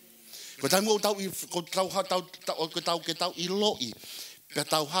Jesus. He's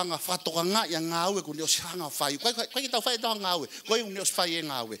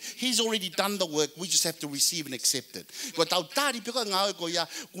already done the work. We just have to receive and accept it.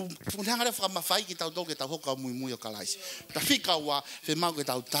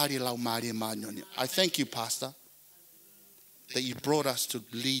 I thank you, Pastor, that you brought us to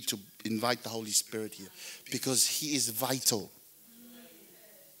lead, to invite the Holy Spirit here, because he is vital.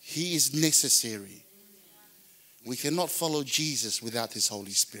 He is necessary. We cannot follow Jesus without his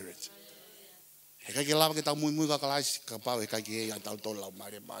Holy Spirit. If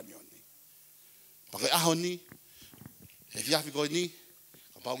you have to go ni,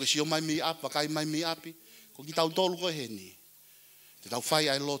 about the show my me up, but I my me up, go get out all go henny. Get out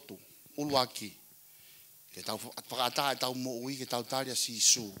fire lotu, ulwaki. Get out Pakata, mo we get out Taria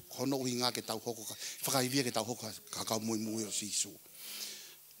Sisu, Hono Winga get out Hoko, Fakavia get out Hoka, Kakao Muyo Sisu.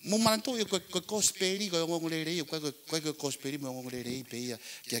 Momentanto eu cosperi go ngolere eu ko cosperi mo ngolere pe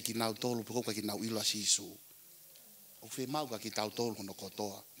que aqui na tolo porque aqui na ila sisu o fe mau ka ki tau tolo no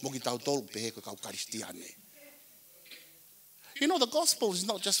kotoa mo ki tau tolo pe ko ka kristiane. You know, the gospel is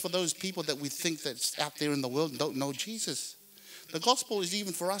not just for those people that we think that's out there in the world and don't know Jesus. The gospel is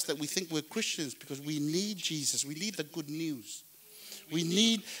even for us that we think we're Christians because we need Jesus. We need the good news. We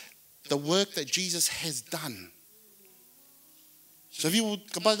need the work that Jesus has done. Sa viu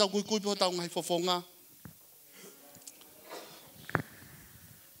kapal tau kui po tau ngai fofonga.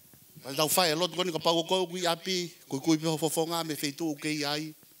 Pal tau fai lot koni kapal ko kui api kui po fofonga me Fetu'u ke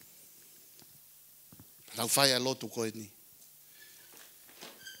ai. Tau fai lot ko ni.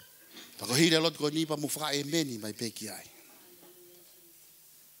 Pako hire lot koni pa mu fra e meni mai peki ai.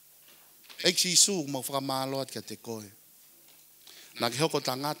 Ek si su mo fra malo at te koe. Na ke hoko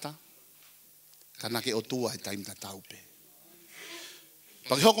tangata kana ke otua e taim ta taupe.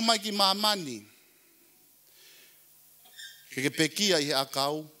 Pake hoko mai ki mamani. Ke pekia i he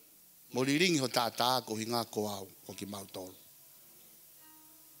akau. Mo riringi ho tātā ko hinga ko au. Ko ki mautolo.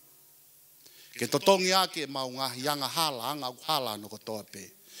 Ke totongi ake mau ngahi anga hala. Anga hala no ko toa pe.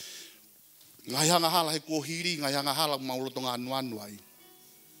 Ngahi anga hala he kuohiri. Ngahi anga hala mau lotonga anu ai.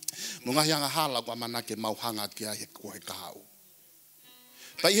 Mo ngahi anga hala ko amanake mau hanga ki ai he koe kahau.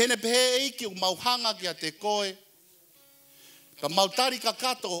 Pai hene pehe eiki o mau hanga ki a te koe. Ka mautari ka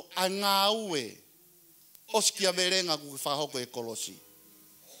kato a ngā ue. Oski a verenga ku whahoko e kolosi.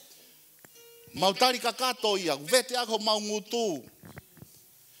 Mautari ka kato ia. Vete ako mau ngutu.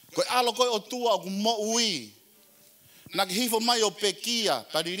 Koe alo koe o tua o ku mo ui. Nā ki hifo mai o pekia.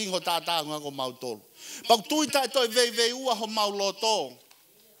 Tari ringo tātā ngā ko mautolo. Pau tui tai toi vei ua ho mau loto.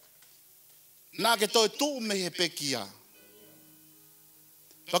 Nā ke toi tuu me he pekia.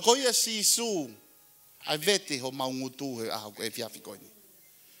 Pako ia si su. Ai vete ho mau ngutu he aho e fiafi koini.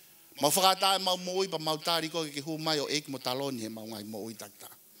 Mau whakata e mau moui pa mau tari ko ke hu mai o eik mo taloni he mau ngai moui takta.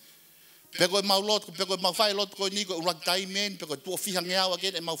 Peko e mau lot, peko e mau whai lot koini ko urak taimen, peko e tua fiha ngeau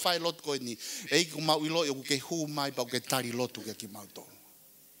again e mau whai lot koini. Eik ko mau ilo e ke hu mai pa ke tari lotu ke ki mau tonu.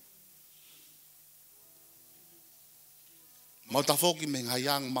 Mau tafoki me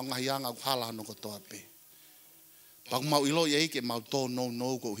ngayang, mau ngayang au hala no ko toa pe. Pag mau ilo e eik e mau to no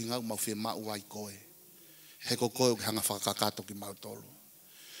ko hinga mau whi mau ai koe. He ko koe ke hanga whakakato ki mau tolu.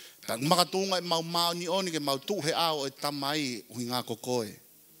 Pag makatunga e mau ni oni ke mau tu he ao e tamai hui ngā ko koe.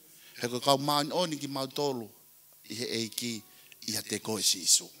 He ko kau mau ni oni ki mau tolu i he eiki i ha te koe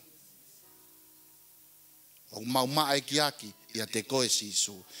sisu. O mau e ki aki i ha te koe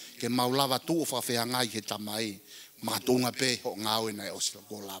sisu. Ke mau lava tu o whawhiangai he tamai. Makatunga pe ho ngāwe nei osila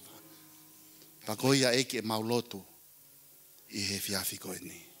ko lava. Pag ko ia eiki e mau lotu i he fiafi koe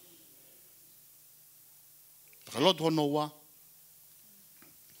ni. Pakaloto hono wa.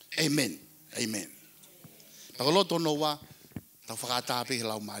 Amen. Amen. Pakaloto hono wa. Tau whakatape he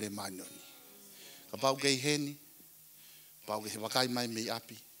lau maare maanoni. Ka pau kei heni. Pau kei he wakai mai mei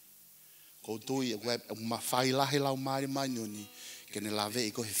api. Ko tui e mawhai lahe lau maare maanoni. Kene lawe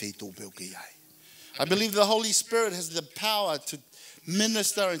i ko he Fetu'u peo kei ai. I believe the Holy Spirit has the power to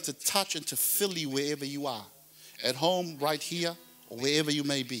minister and to touch and to fill you wherever you are. At home, right here, or wherever you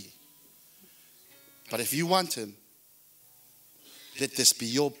may be. But if you want him, let this be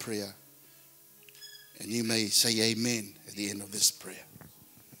your prayer. And you may say amen at the end of this prayer.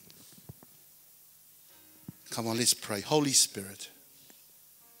 Come on, let's pray. Holy Spirit,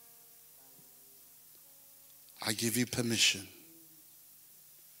 I give you permission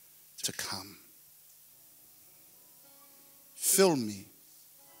to come. Fill me.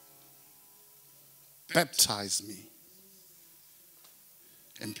 Baptize me.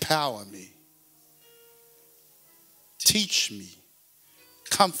 Empower me. Teach me.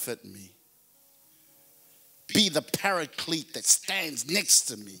 Comfort me. Be the paraclete that stands next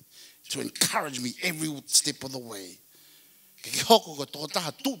to me to encourage me every step of the way. Ke hoko ko tō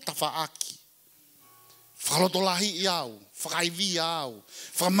taha tūta whaaki. Whalotolahi i au. Whakaivi au.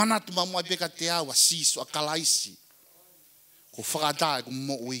 Whamanatu mamai peka te au a sisu a kalaisi. Ko whakata ko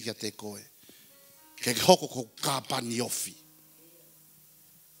mo ui ka te koe. Ke hoko ko kāpani ofi.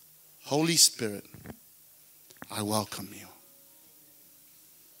 Holy Spirit, I welcome you.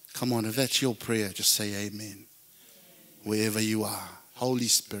 Come on, if that's your prayer, just say amen. Wherever you are. Holy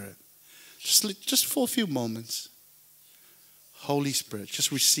Spirit. Just for a few moments. Holy Spirit,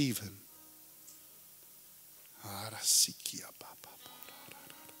 just receive him.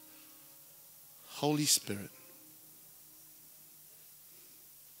 Holy Spirit.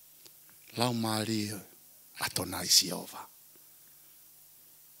 Lau Maria atonai siova.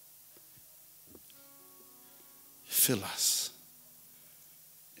 Fill us.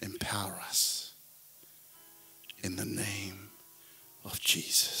 Empower us. In the name of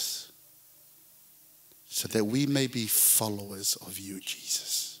Jesus. So that we may be followers of you,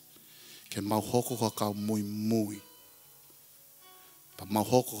 Jesus. Ke mau hoko ka kau mui mui. Pa mau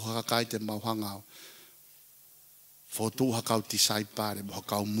hoko ka kai te mau hangau. Fotu hakau tisai pare, mo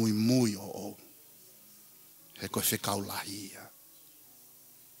hakau mui mui o. He koe whekau lahia.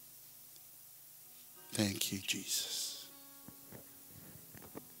 Thank you, Jesus.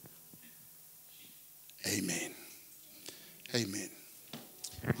 Amen. Amen.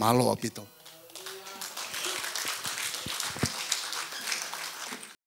 Malo apito.